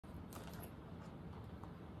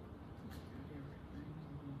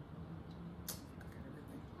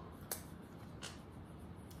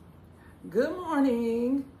Good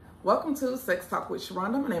morning. Welcome to Sex Talk with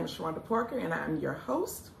Sharonda. My name is Sharonda Parker and I'm your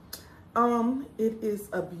host. It is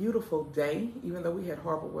a beautiful day, even though we had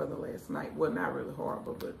horrible weather last night. Well, not really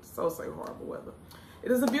horrible, but so-so horrible weather. It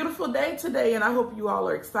is a beautiful day today and I hope you all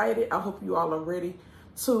are excited. I hope you all are ready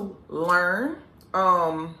to learn.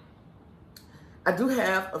 I do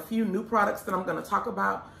have a few new products that I'm going to talk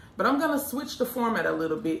about, but I'm going to switch the format a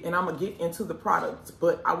little bit and I'm going to get into the products,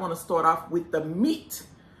 but I want to start off with the meat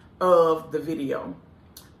of the video.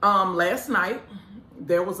 Last night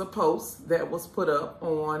there was a post that was put up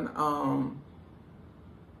on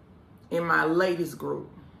in my ladies group,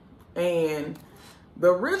 and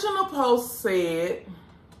the original post said,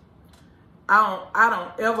 I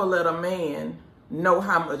don't ever let a man know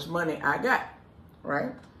how much money I got,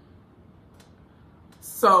 right?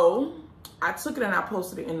 So I took it and I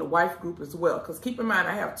posted it in the wife group as well, because keep in mind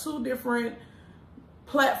I have two different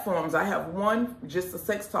platforms. I have one, just a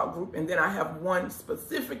sex talk group, and then I have one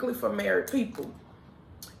specifically for married people.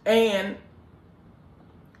 And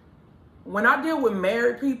when I deal with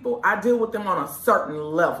married people, I deal with them on a certain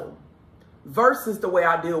level versus the way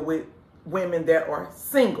I deal with women that are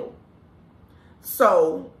single.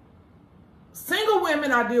 So single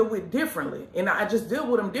women I deal with differently, and I just deal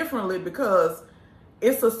with them differently because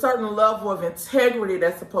it's a certain level of integrity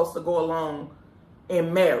that's supposed to go along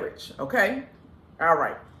in marriage, okay? All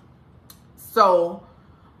right. So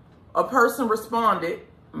a person responded,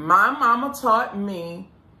 my mama taught me,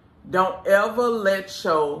 don't ever let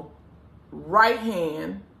your right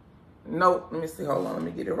hand, no, let me see, hold on, let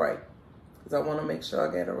me get it right, because I want to make sure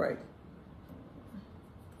I get it right.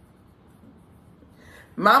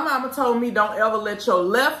 My mama told me, don't ever let your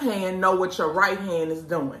left hand know what your right hand is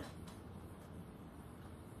doing.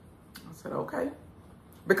 I said, okay.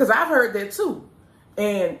 Because I've heard that too.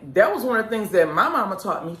 And that was one of the things that my mama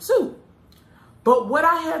taught me too. But what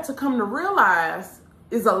I had to come to realize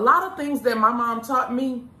is a lot of things that my mom taught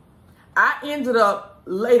me, I ended up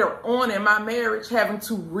later on in my marriage having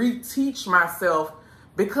to reteach myself,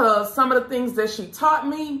 because some of the things that she taught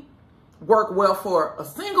me work well for a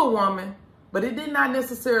single woman, but it did not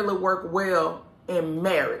necessarily work well in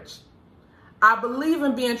marriage. I believe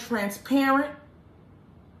in being transparent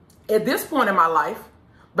at this point in my life,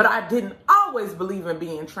 but I didn't always believe in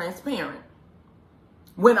being transparent.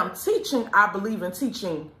 When I'm teaching, I believe in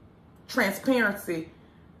teaching transparency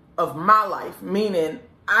of my life, meaning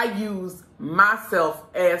I use myself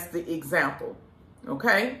as the example,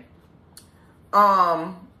 okay?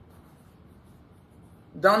 Don't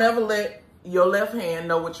ever let your left hand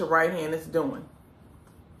know what your right hand is doing.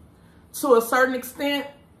 To a certain extent,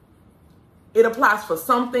 it applies for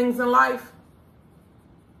some things in life,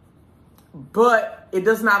 but it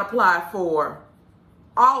does not apply for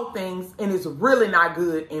all things, and it's really not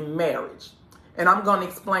good in marriage. And I'm going to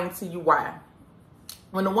explain to you why.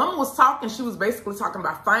 When the woman was talking, she was basically talking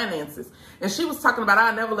about finances. And she was talking about,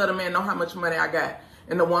 I never let a man know how much money I got.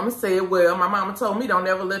 And the woman said, well, my mama told me, don't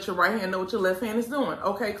ever let your right hand know what your left hand is doing.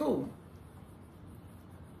 Okay, cool.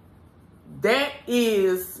 That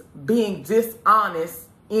is being dishonest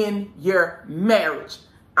in your marriage.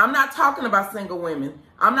 I'm not talking about single women.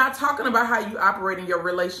 I'm not talking about how you operate in your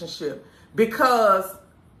relationship, because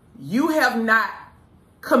you have not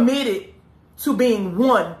committed to being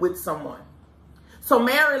one with someone. So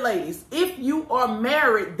married ladies, if you are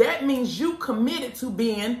married, that means you committed to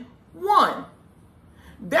being one.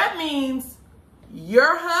 That means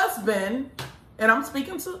your husband, and I'm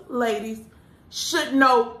speaking to ladies, should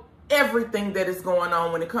know everything that is going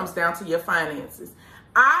on when it comes down to your finances.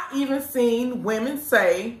 I even seen women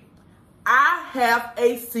say, I have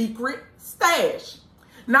a secret stash.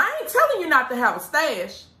 Now, I ain't telling you not to have a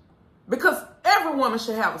stash, because every woman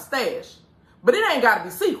should have a stash, but it ain't got to be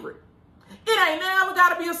secret. It ain't never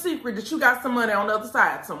got to be a secret that you got some money on the other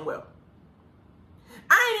side somewhere.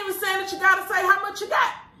 I ain't even saying that you got to say how much you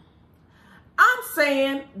got. I'm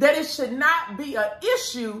saying that it should not be an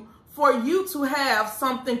issue for you to have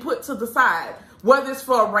something put to the side, whether it's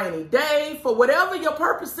for a rainy day, for whatever your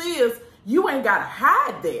purpose is. You ain't got to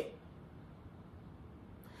hide that.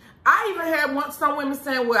 I even had some women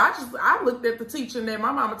saying, well, I looked at the teaching that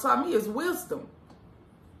my mama taught me is wisdom.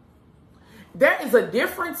 There is a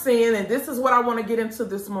difference in, and this is what I want to get into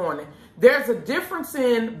this morning. There's a difference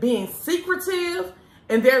in being secretive,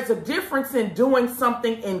 and there's a difference in doing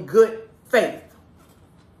something in good faith.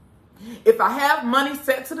 If I have money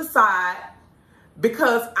set to the side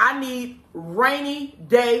because I need rainy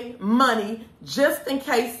day money just in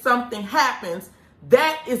case something happens,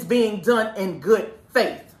 that is being done in good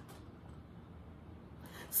faith.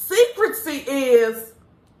 Secrecy is,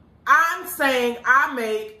 I'm saying I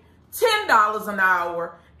make $10 an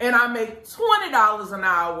hour and I make $20 an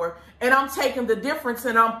hour, and I'm taking the difference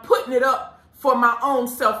and I'm putting it up for my own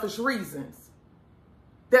selfish reasons.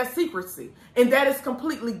 That's secrecy. And that is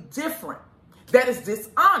completely different. That is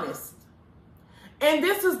dishonest. And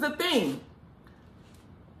this is the thing.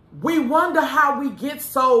 We wonder how we get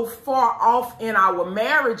so far off in our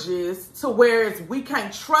marriages to where we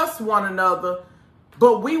can't trust one another,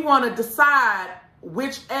 but we want to decide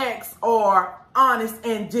which acts are honest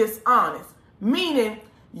and dishonest. Meaning,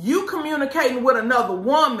 you communicating with another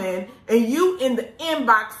woman and you in the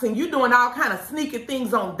inbox and you doing all kind of sneaky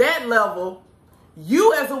things on that level.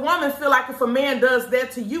 You as a woman feel like if a man does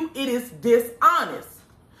that to you, it is dishonest.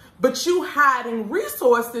 But you hiding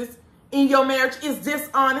resources in your marriage is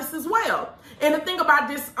dishonest as well. And the thing about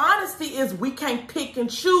dishonesty is we can't pick and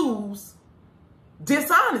choose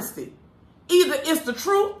dishonesty. Either it's the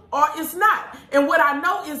truth or it's not. And what I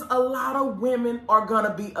know is a lot of women are going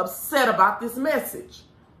to be upset about this message.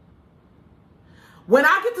 When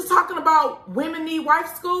I get to talking about women need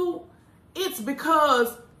wife school, it's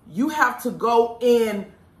because you have to go and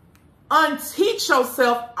unteach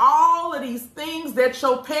yourself all of these things that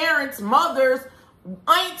your parents, mothers,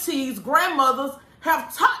 aunties, grandmothers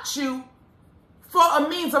have taught you for a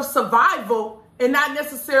means of survival and not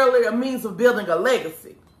necessarily a means of building a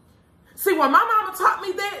legacy. See, when my mama taught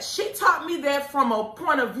me that, she taught me that from a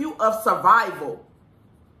point of view of survival.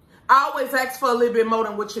 I always ask for a little bit more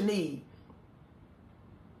than what you need.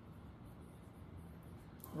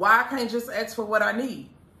 Why I can't just ask for what I need?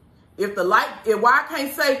 Why I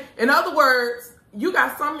can't say, in other words, you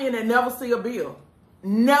got some men that never see a bill.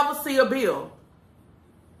 Never see a bill.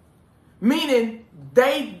 Meaning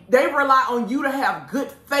they rely on you to have good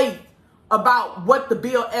faith about what the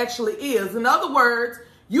bill actually is. In other words,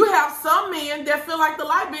 you have some men that feel like the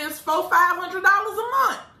light bill is $400-500 a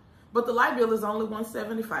month, but the light bill is only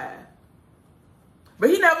 $175. But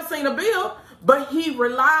he never seen a bill, but he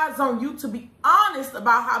relies on you to be honest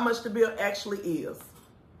about how much the bill actually is.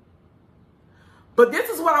 But this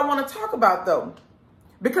is what I want to talk about, though,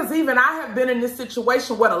 because even I have been in this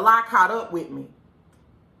situation where the lie caught up with me.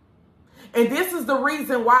 And this is the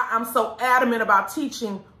reason why I'm so adamant about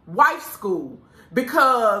teaching wife school,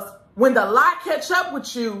 because when the lie catch up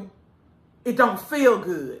with you, it don't feel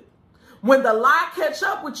good. When the lie catch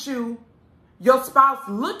up with you, your spouse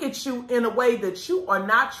look at you in a way that you are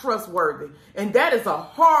not trustworthy. And that is a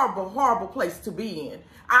horrible, horrible place to be in.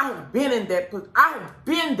 I have been in that. I have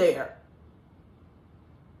been there.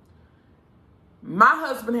 My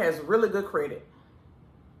husband has really good credit.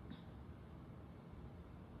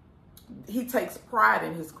 He takes pride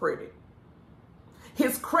in his credit.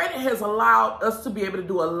 His credit has allowed us to be able to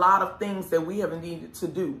do a lot of things that we haven't needed to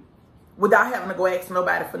do without having to go ask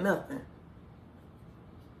nobody for nothing.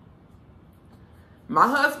 My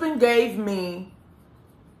husband gave me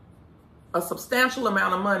a substantial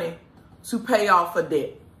amount of money to pay off a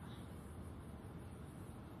debt.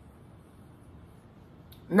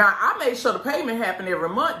 Now, I made sure the payment happened every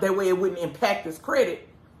month. That way it wouldn't impact his credit.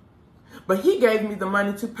 But he gave me the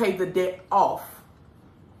money to pay the debt off.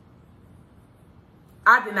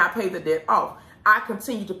 I did not pay the debt off. I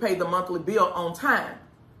continued to pay the monthly bill on time.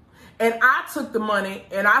 And I took the money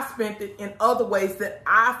and I spent it in other ways that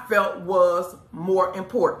I felt was more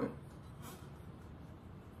important.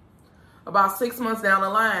 About 6 months down the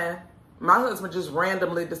line, my husband just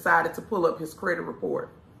randomly decided to pull up his credit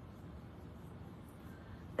report.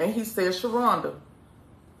 And he said, "Sharonda,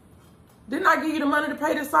 didn't I give you the money to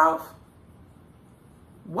pay this off?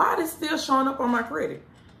 Why is it still showing up on my credit?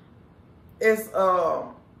 It's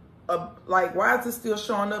like, why is it still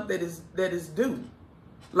showing up that is due?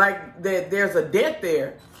 Like that there's a debt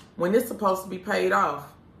there when it's supposed to be paid off."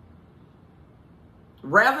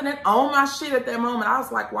 Rather than own my shit at that moment, I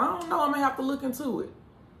was like, well, I don't know, I'm gonna have to look into it.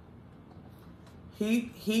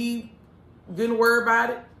 He didn't worry about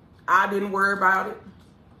it. I didn't worry about it.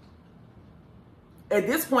 At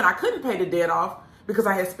this point, I couldn't pay the debt off because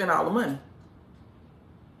I had spent all the money.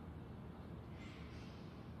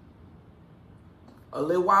 A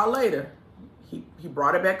little while later, he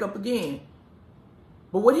brought it back up again.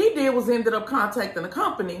 But what he did was ended up contacting the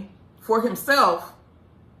company for himself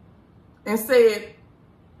and said,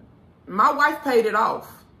 "My wife paid it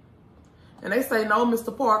off." And they say, "No,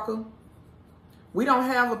 Mr. Parker, we don't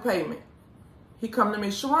have a payment." He come to me,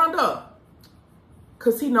 "Sharonda,"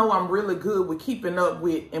 because he know I'm really good with keeping up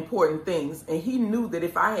with important things. And he knew that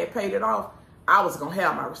if I had paid it off, I was going to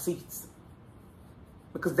have my receipts.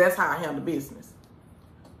 Because that's how I handle business.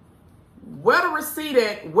 Where the receipt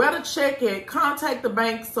at, where the check at, contact the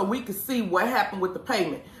bank so we can see what happened with the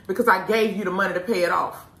payment. Because I gave you the money to pay it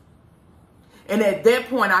off. And at that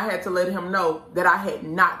point, I had to let him know that I had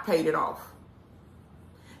not paid it off.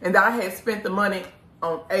 And that I had spent the money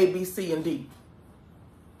on A, B, C, and D.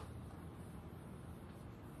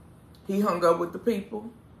 He hung up with the people.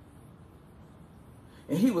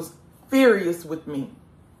 And he was furious with me.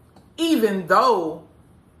 Even though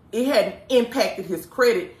it hadn't impacted his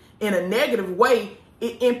credit in a negative way,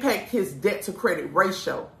 it impacted his debt to credit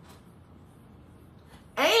ratio.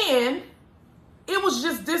 And it was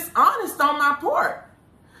just dishonest on my part.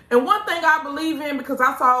 And one thing I believe in, because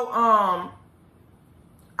I saw,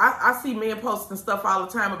 I see men posting stuff all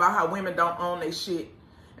the time about how women don't own their shit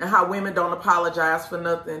and how women don't apologize for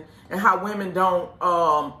nothing and how women don't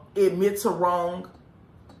admit to wrong.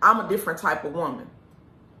 I'm a different type of woman.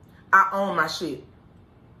 I own my shit.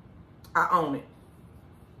 I own it.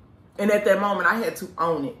 And at that moment, I had to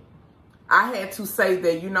own it. I had to say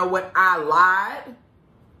that, you know what, I lied.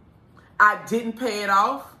 I didn't pay it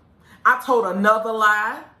off. I told another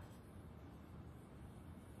lie.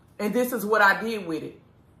 And this is what I did with it.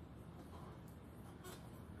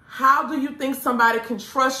 How do you think somebody can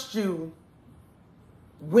trust you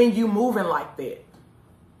when you moving like that?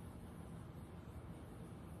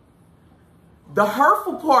 The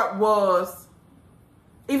hurtful part was,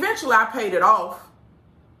 eventually I paid it off.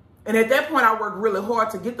 And at that point, I worked really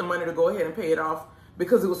hard to get the money to go ahead and pay it off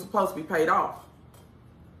because it was supposed to be paid off.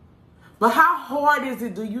 But how hard is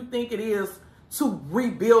it, do you think it is to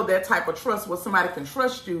rebuild that type of trust where somebody can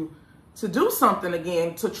trust you to do something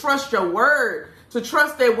again, to trust your word, to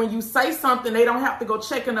trust that when you say something, they don't have to go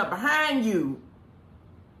checking up behind you?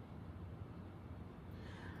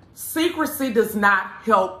 Secrecy does not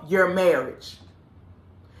help your marriage.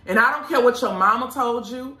 And I don't care what your mama told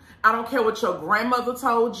you. I don't care what your grandmother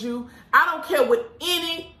told you. I don't care what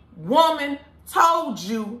any woman told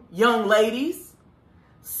you, young ladies.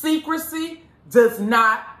 Secrecy does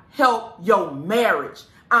not help your marriage.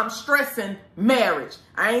 I'm stressing marriage.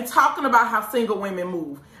 I ain't talking about how single women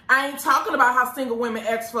move. I ain't talking about how single women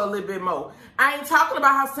ask for a little bit more. I ain't talking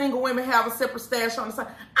about how single women have a separate stash on the side.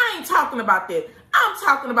 I ain't talking about that. I'm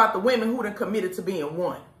talking about the women who done committed to being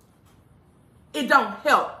one. It don't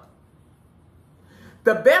help.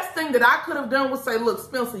 The best thing that I could have done was say, look,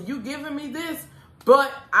 Spencer, you giving me this,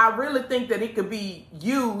 but I really think that it could be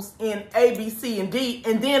used in A, B, C, and D,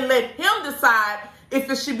 and then let him decide if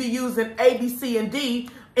it should be used in A, B, C, and D,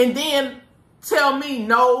 and then tell me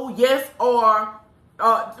no, yes, or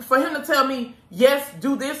for him to tell me, yes,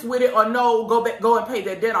 do this with it, or no, go and pay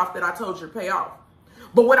that debt off that I told you to pay off.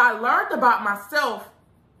 But what I learned about myself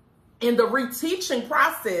in the reteaching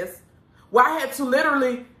process, where I had to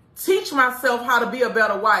literally teach myself how to be a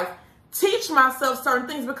better wife, teach myself certain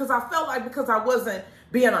things, because I felt like because I wasn't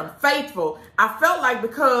being unfaithful, I felt like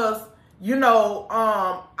because, you know,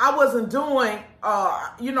 I wasn't doing,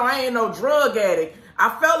 you know, I ain't no drug addict.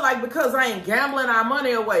 I felt like because I ain't gambling our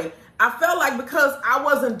money away. I felt like because I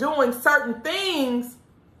wasn't doing certain things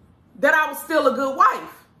that I was still a good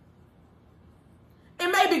wife. It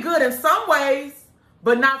may be good in some ways,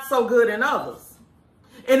 but not so good in others.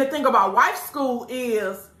 And the thing about wife school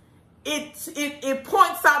is it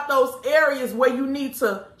points out those areas where you need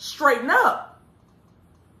to straighten up.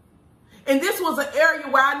 And this was an area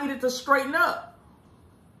where I needed to straighten up.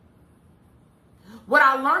 What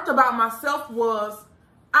I learned about myself was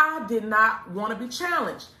I did not want to be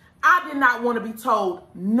challenged. I did not want to be told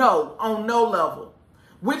no on no level,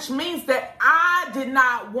 which means that I did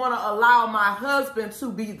not want to allow my husband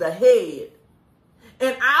to be the head.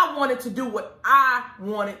 And I wanted to do what I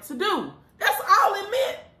wanted to do. That's all it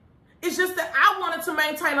meant. It's just that I wanted to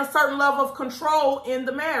maintain a certain level of control in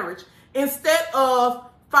the marriage instead of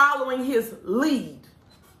following his lead.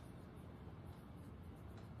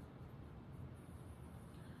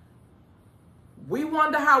 We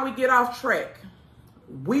wonder how we get off track.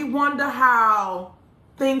 We wonder how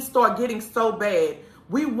things start getting so bad.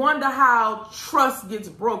 We wonder how trust gets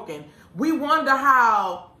broken. We wonder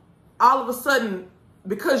how all of a sudden,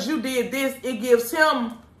 because you did this, it gives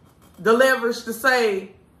him the leverage to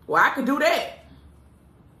say, well, I can do that.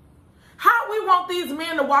 How we want these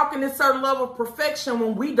men to walk in this certain level of perfection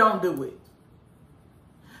when we don't do it?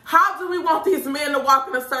 How do we want these men to walk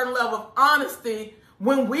in a certain level of honesty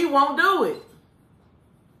when we won't do it?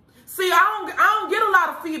 See, I don't get a lot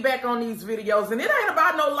of feedback on these videos, and it ain't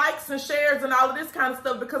about no likes and shares and all of this kind of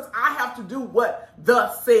stuff, because I have to do what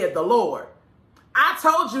thus said the Lord. I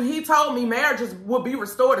told you, he told me marriages will be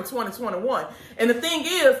restored in 2021. And the thing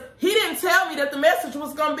is, he didn't tell me that the message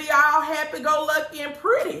was going to be all happy-go-lucky and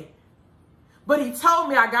pretty. But he told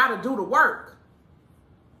me I got to do the work.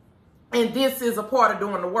 And this is a part of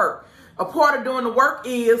doing the work. A part of doing the work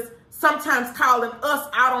is sometimes calling us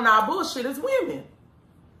out on our bullshit as women.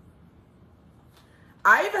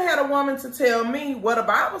 I even had a woman to tell me what the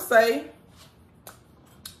Bible say.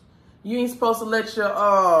 You ain't supposed to let your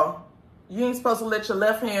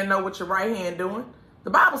left hand know what your right hand doing. The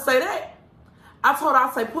Bible say that. I told her,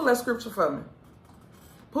 I say, pull that scripture for me.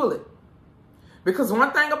 Pull it. Because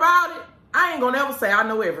one thing about it, I ain't gonna ever say I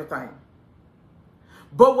know everything.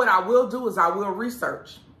 But what I will do is I will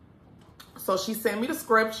research. So she sent me the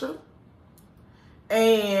scripture,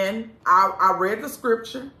 and I read the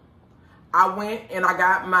scripture. I went and I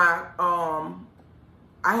got my,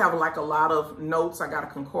 I have like a lot of notes. I got a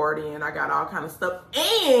concordian. I got all kind of stuff.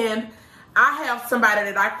 And I have somebody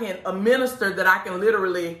that I can, a minister that I can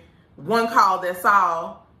literally, one call, that's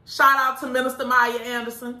all. Shout out to Minister Maya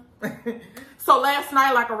Anderson. So last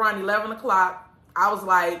night, like around 11 o'clock, I was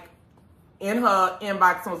like in her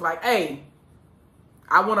inbox and was like, hey,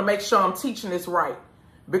 I want to make sure I'm teaching this right.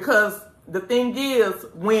 Because the thing is,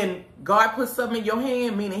 when God puts something in your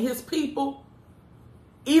hand, meaning his people,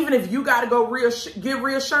 even if you got to go give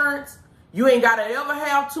reassurance, you ain't got to ever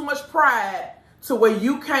have too much pride to where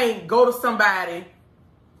you can't go to somebody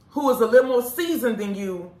who is a little more seasoned than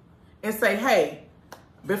you and say, hey,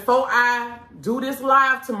 before I do this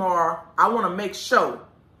live tomorrow, I want to make sure.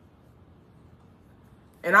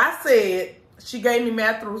 And I said, she gave me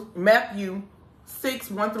Matthew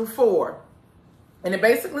 6, 1 through 4. And it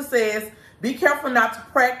basically says, be careful not to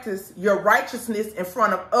practice your righteousness in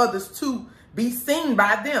front of others to be seen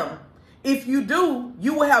by them. If you do,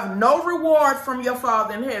 you will have no reward from your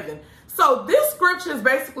Father in heaven. So this scripture is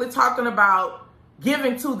basically talking about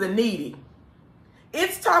giving to the needy.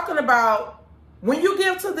 It's talking about when you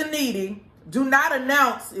give to the needy, do not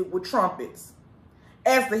announce it with trumpets,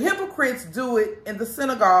 as the hypocrites do it in the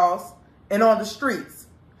synagogues and on the streets,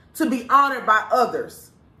 to be honored by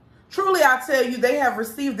others. Truly, I tell you, they have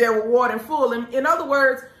received their reward in full. In other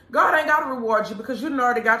words, God ain't got to reward you because you done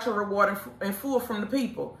already got your reward in full from the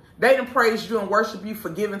people. They done praise you and worship you for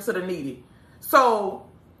giving to the needy. So,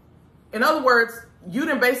 in other words, you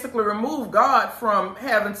done basically remove God from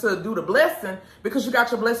having to do the blessing because you got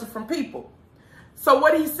your blessing from people. So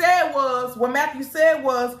what he said was, what Matthew said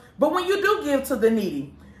was, but when you do give to the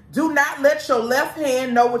needy, do not let your left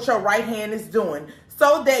hand know what your right hand is doing,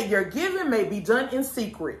 so that your giving may be done in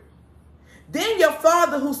secret. Then your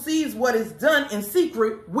Father who sees what is done in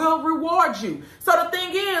secret will reward you. So the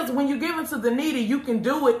thing is, when you give it to the needy, you can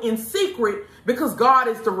do it in secret because God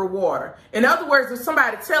is the rewarder. In other words, if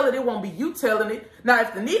somebody tell it, it won't be you telling it. Now,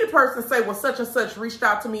 if the needy person say, well, such and such reached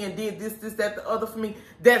out to me and did this, that, the other for me,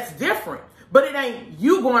 that's different. But it ain't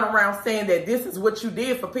you going around saying that this is what you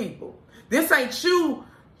did for people. This ain't you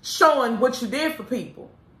showing what you did for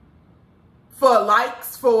people. For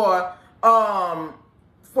likes, for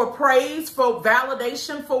praise, for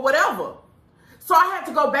validation, for whatever. So I had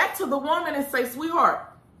to go back to the woman and say,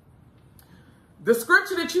 sweetheart, the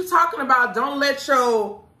scripture that you're talking about, don't let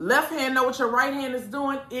your left hand know what your right hand is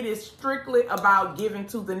doing. It is strictly about giving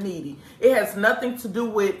to the needy. It has nothing to do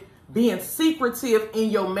with being secretive in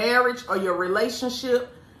your marriage or your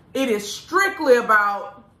relationship. It is strictly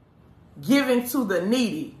about giving to the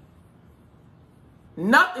needy.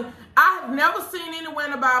 Nothing. I have never seen anywhere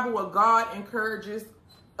in the Bible where God encourages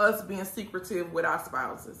us being secretive with our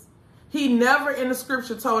spouses. He never in the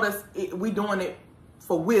scripture told us we doing it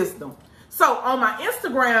for wisdom. So on my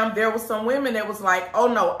Instagram, there was some women that was like, oh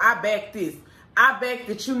no, I back this. I back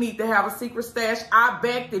that you need to have a secret stash. I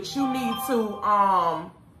back that you need to, I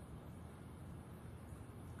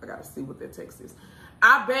gotta see what that text is.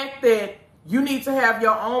 I back that you need to have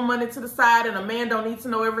your own money to the side, and a man don't need to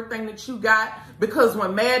know everything that you got, because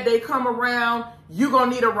when mad day come around, you're gonna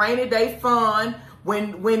need a rainy day fund.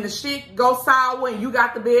 When the shit goes sour and you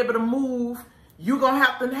got to be able to move, you're gonna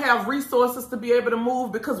have to have resources to be able to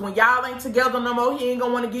move, because when y'all ain't together no more, he ain't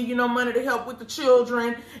gonna want to give you no money to help with the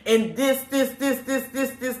children and this, that,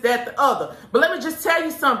 the other. But let me just tell you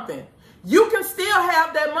something. You can still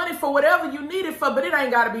have that money for whatever you need it for, but it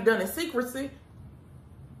ain't got to be done in secrecy.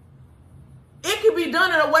 It can be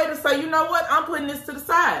done in a way to say, you know what, I'm putting this to the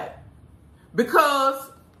side.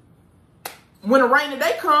 Because when a rainy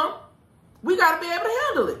day comes, we got to be able to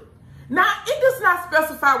handle it. Now, it does not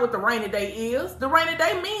specify what the rainy day is. The rainy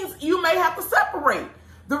day means you may have to separate.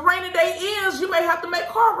 The rainy day is you may have to make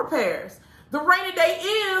car repairs. The rainy day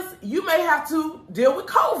is you may have to deal with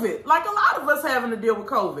COVID, like a lot of us having to deal with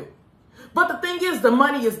COVID. But the thing is, the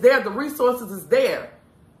money is there, the resources is there.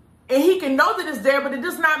 And he can know that it's there, but it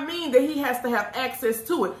does not mean that he has to have access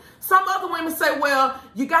to it. Some other women say, well,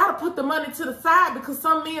 you got to put the money to the side because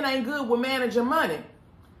some men ain't good with managing money.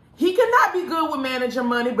 He cannot be good with managing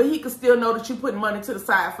money, but he can still know that you put money to the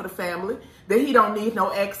side for the family that he don't need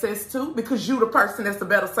no access to because you the person that's the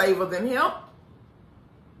better saver than him.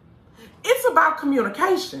 It's about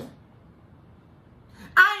communication.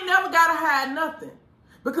 I ain't never got to hide nothing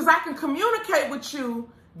because I can communicate with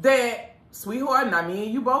you that, sweetheart, now me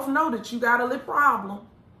and you both know that you got a little problem.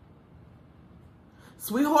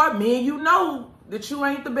 Sweetheart, me and you know that you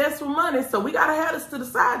ain't the best with money, so we got to have this to the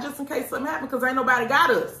side just in case something happens because ain't nobody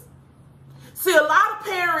got us. See, a lot of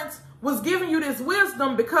parents was giving you this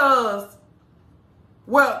wisdom because,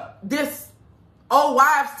 well, this old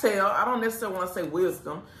wives' tale, I don't necessarily want to say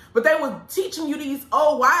wisdom, but they were teaching you these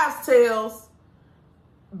old wives' tales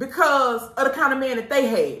because of the kind of man that they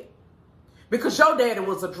had. Because your daddy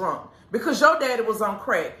was a drunk. Because your daddy was on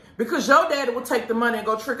crack. Because your daddy would take the money and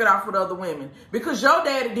go trick it off with other women. Because your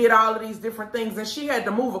daddy did all of these different things and she had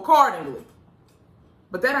to move accordingly.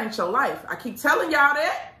 But that ain't your life. I keep telling y'all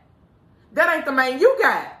that. That ain't the man you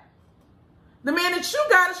got. The man that you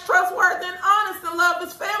got is trustworthy and honest and love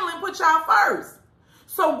his family and put y'all first.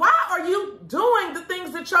 So why are you doing the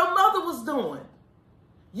things that your mother was doing?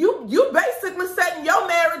 You basically setting your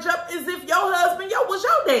marriage up as if your husband was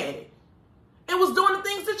your daddy. And was doing the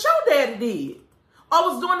things that your daddy did. Or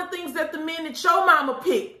was doing the things that the men that your mama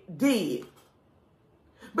picked did.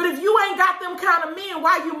 But if you ain't got them kind of men,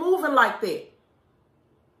 why you moving like that?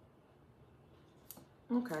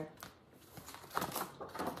 Okay.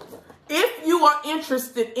 If you are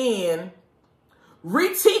interested in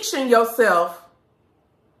reteaching yourself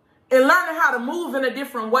and learning how to move in a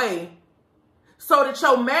different way so that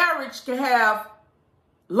your marriage can have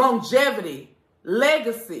longevity,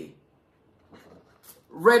 legacy,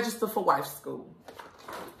 register for wife school.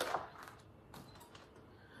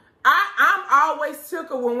 I'm always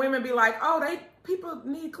tickled when women be like, oh, people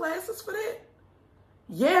need classes for that.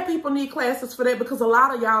 Yeah, people need classes for that because a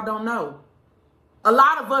lot of y'all don't know. A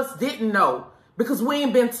lot of us didn't know because we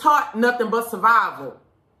ain't been taught nothing but survival.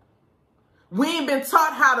 We ain't been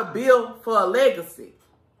taught how to build for a legacy.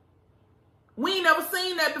 We ain't never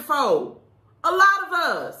seen that before. A lot of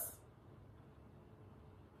us.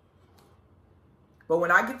 But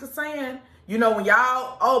when I get to saying, you know, when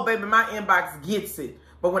y'all, oh, baby, my inbox gets it.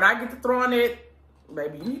 But when I get to throwing it,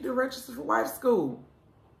 baby, you need to register for wife school.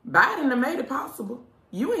 Biden done made it possible.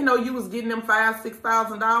 You ain't know you was getting them $5,000,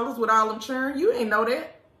 $6,000 with all them churn. You ain't know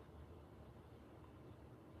that.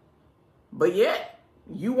 But yet,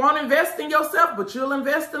 you want to invest in yourself, but you'll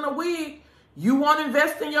invest in a wig. You want to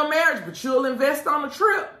invest in your marriage, but you'll invest on a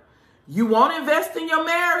trip. You want to invest in your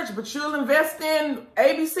marriage, but you'll invest in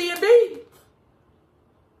A, B, C, and D.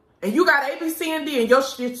 And you got A, B, C, and D, and your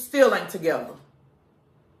shit still ain't together.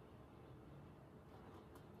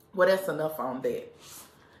 Well, that's enough on that.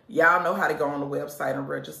 Y'all know how to go on the website and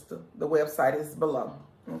register. The website is below.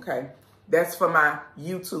 Okay. That's for my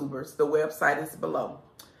YouTubers. The website is below.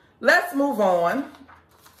 Let's move on.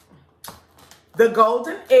 The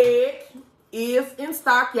golden egg is in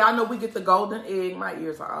stock. Y'all know we get the golden egg. My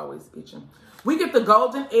ears are always itching. We get the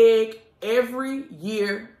golden egg every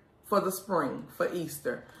year for the spring, for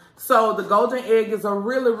Easter. So the golden egg is a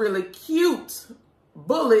really, really cute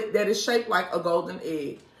bullet that is shaped like a golden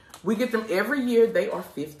egg. We get them every year. They are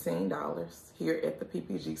 $15 here at the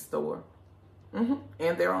PPG store. And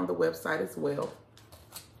they're on the website as well.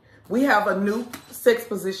 We have a new sex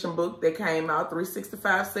position book that came out,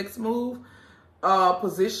 365 Sex Move.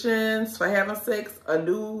 Positions for having sex a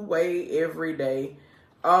new way every day.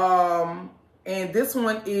 And this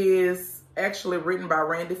one is actually written by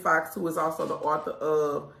Randy Fox, who is also the author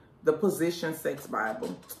of the Position Sex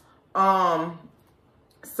Bible.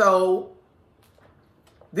 So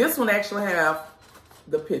this one actually have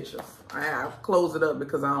the pictures. I'll close it up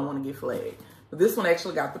because I don't want to get flagged. But this one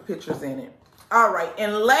actually got the pictures in it. All right.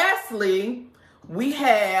 And lastly, we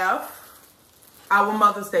have our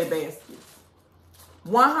Mother's Day basket.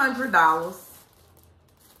 $100.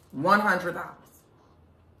 $100.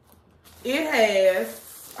 It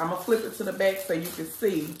has, I'm going to flip it to the back so you can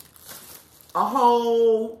see, a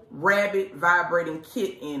whole rabbit vibrating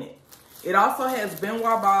kit in it. It also has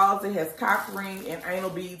Benoit balls. It has cock ring and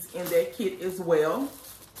anal beads in that kit as well.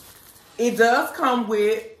 It does come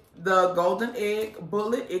with the golden egg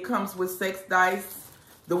bullet. It comes with sex dice,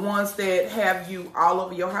 the ones that have you all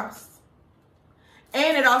over your house.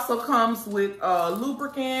 And it also comes with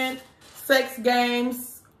lubricant, sex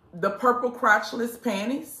games, the purple crotchless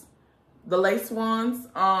panties, the lace ones,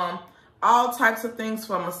 all types of things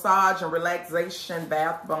for massage and relaxation,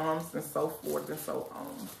 bath bombs, and so forth and so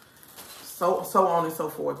on. So on and so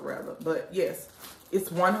forth, rather. But yes, it's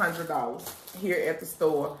 $100 here at the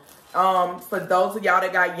store. For those of y'all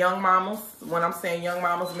that got young mamas, when I'm saying young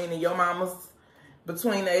mamas, meaning your mamas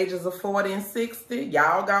between the ages of 40 and 60,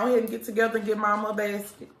 y'all go ahead and get together and get mama a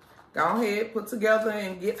basket. Go ahead, put together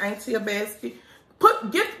and get auntie a basket.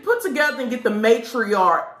 Put together and get the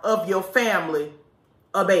matriarch of your family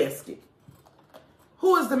a basket.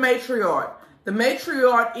 Who is the matriarch? The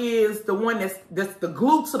matriarch is the one that's the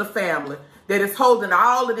glue to the family, that is holding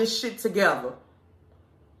all of this shit together.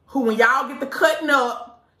 Who, when y'all get the cutting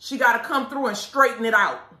up, she got to come through and straighten it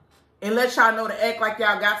out and let y'all know to act like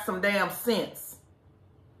y'all got some damn sense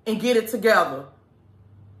and get it together.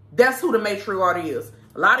 That's who the matriarch is.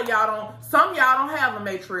 A lot of y'all don't, some of y'all don't have a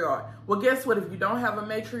matriarch. Well, guess what? If you don't have a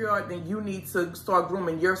matriarch, then you need to start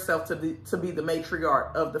grooming yourself to be the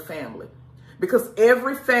matriarch of the family. Because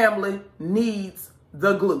every family needs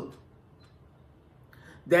the glue.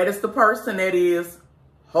 That is the person that is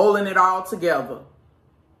holding it all together.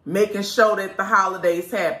 Making sure that the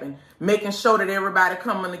holidays happen. Making sure that everybody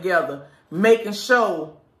coming together. Making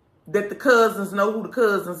sure that the cousins know who the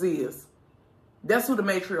cousins is. That's who the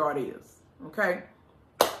matriarch is. Okay?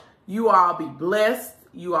 You all be blessed.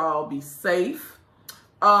 You all be safe.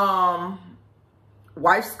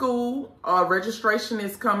 Wife school registration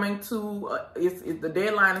is coming to, the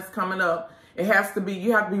deadline is coming up. It has to be,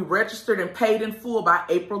 you have to be registered and paid in full by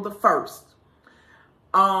April the 1st.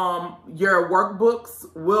 Your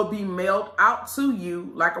workbooks will be mailed out to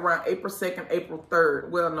you like around April 2nd, April 3rd.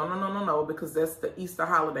 Well, no, because that's the Easter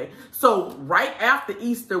holiday. So right after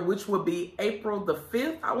Easter, which will be April the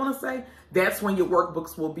 5th, I want to say, that's when your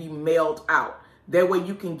workbooks will be mailed out. That way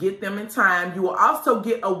you can get them in time. You will also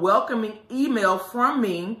get a welcoming email from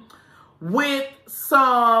me with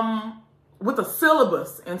a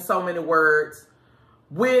syllabus, in so many words,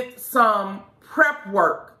 with some prep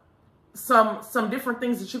work, some different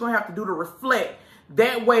things that you're going to have to do to reflect.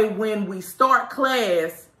 That way, when we start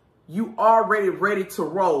class, you already ready to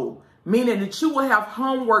roll, meaning that you will have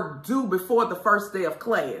homework due before the first day of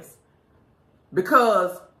class,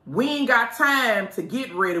 because we ain't got time to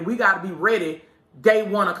get ready. We got to be ready day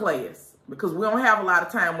one of class, because we don't have a lot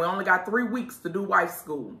of time. We only got 3 weeks to do wife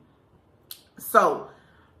school. So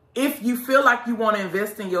if you feel like you want to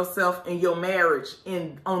invest in yourself and your marriage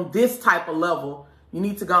on this type of level, you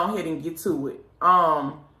need to go ahead and get to it.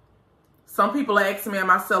 Some people ask me, am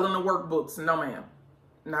I selling the workbooks? No, ma'am.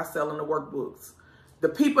 I'm not selling the workbooks. The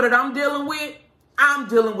people that I'm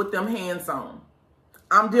dealing with them hands-on.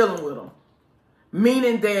 I'm dealing with them.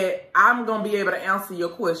 Meaning that I'm going to be able to answer your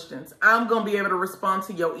questions. I'm going to be able to respond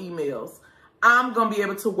to your emails. I'm going to be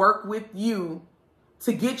able to work with you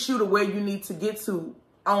to get you to where you need to get to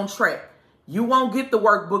on track. You won't get the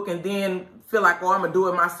workbook and then feel like, oh, I'm going to do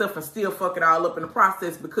it myself and still fuck it all up in the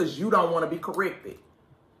process because you don't want to be corrected.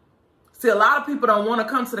 See, a lot of people don't want to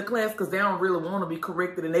come to the class because they don't really want to be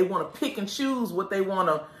corrected, and they want to pick and choose what they want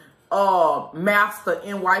to master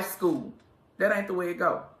in wife school. That ain't the way it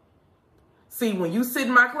goes. See, when you sit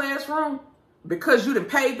in my classroom, because you done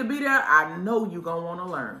paid to be there, I know you're going to want to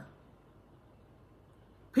learn.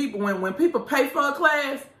 People, when people pay for a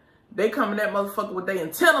class, they come in that motherfucker with their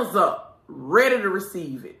antennas up, ready to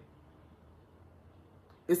receive it.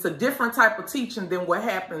 It's a different type of teaching than what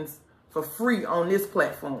happens for free on this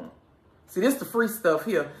platform. See, this is the free stuff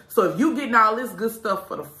here. So if you getting all this good stuff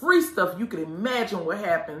for the free stuff, you can imagine what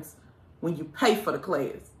happens when you pay for the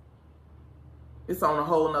class. It's on a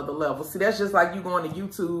whole nother level. See, that's just like you going to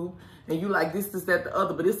YouTube and you like this, that, the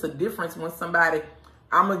other. But it's a difference when somebody,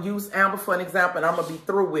 I'm going to use Amber for an example, and I'm going to be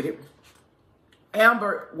through with it.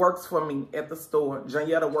 Amber works for me at the store.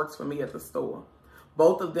 Janietta works for me at the store.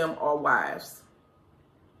 Both of them are wives.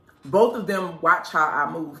 Both of them watch how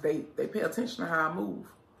I move. They pay attention to how I move.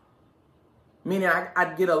 Meaning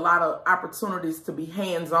I get a lot of opportunities to be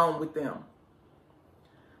hands-on with them.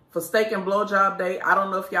 For Steak and Blowjob Day, I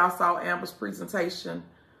don't know if y'all saw Amber's presentation,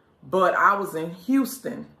 but I was in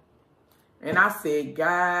Houston, and I said,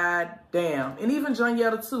 God damn. And even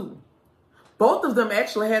Janietta too. Both of them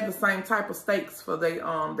actually had the same type of steaks for their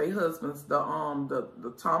husbands.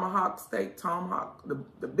 The tomahawk steak,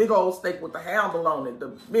 the big old steak with the handle on it, the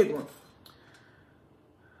big one.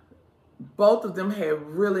 Both of them had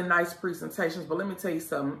really nice presentations, but let me tell you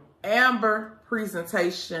something. Amber's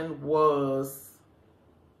presentation was,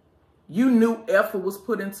 you knew effort was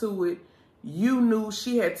put into it. You knew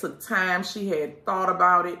she had took time. She had thought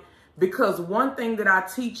about it. Because one thing that I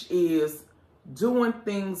teach is doing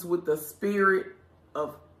things with the spirit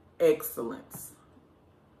of excellence.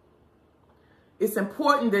 It's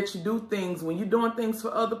important that you do things, when you're doing things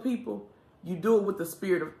for other people, you do it with the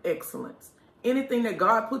spirit of excellence. Anything that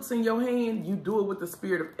God puts in your hand, you do it with the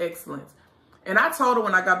spirit of excellence. And I told her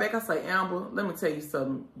when I got back, I said, Amber, let me tell you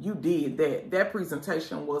something. You did that. That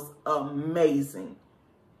presentation was amazing.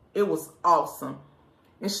 It was awesome.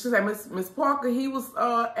 And she said, Miss Parker, he was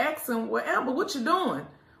asking, well, Amber, what you doing?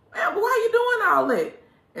 Amber, why you doing all that?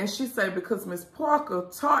 And she said, because Miss Parker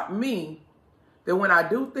taught me that when I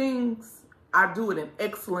do things, I do it in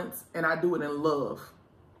excellence and I do it in love.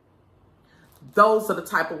 Those are the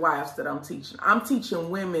type of wives that I'm teaching. I'm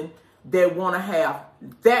teaching women that want to have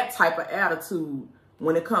that type of attitude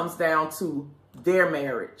when it comes down to their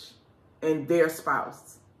marriage and their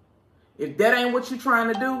spouse. If that ain't what you're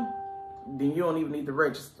trying to do, then you don't even need to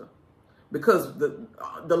register. Because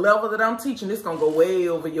the level that I'm teaching, it's going to go way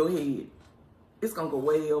over your head. It's going to go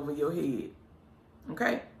way over your head.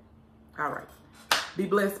 Okay? All right. Be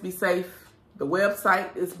blessed. Be safe. The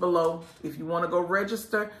website is below. If you want to go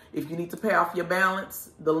register, if you need to pay off your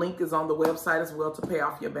balance, the link is on the website as well to pay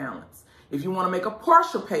off your balance. If you want to make a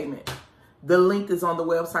partial payment, the link is on the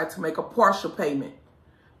website to make a partial payment.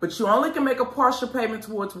 But you only can make a partial payment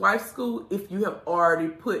towards wife school if you have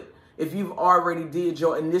if you've already did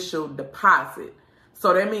your initial deposit.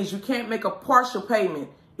 So that means you can't make a partial payment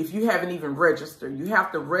if you haven't even registered. You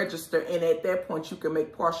have to register, and at that point you can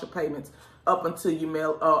make partial payments up until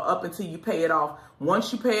you pay it off.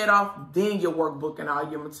 Once you pay it off, then your workbook and all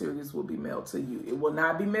your materials will be mailed to you. It will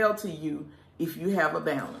not be mailed to you if you have a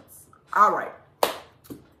balance. All right.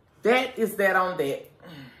 That is that on that.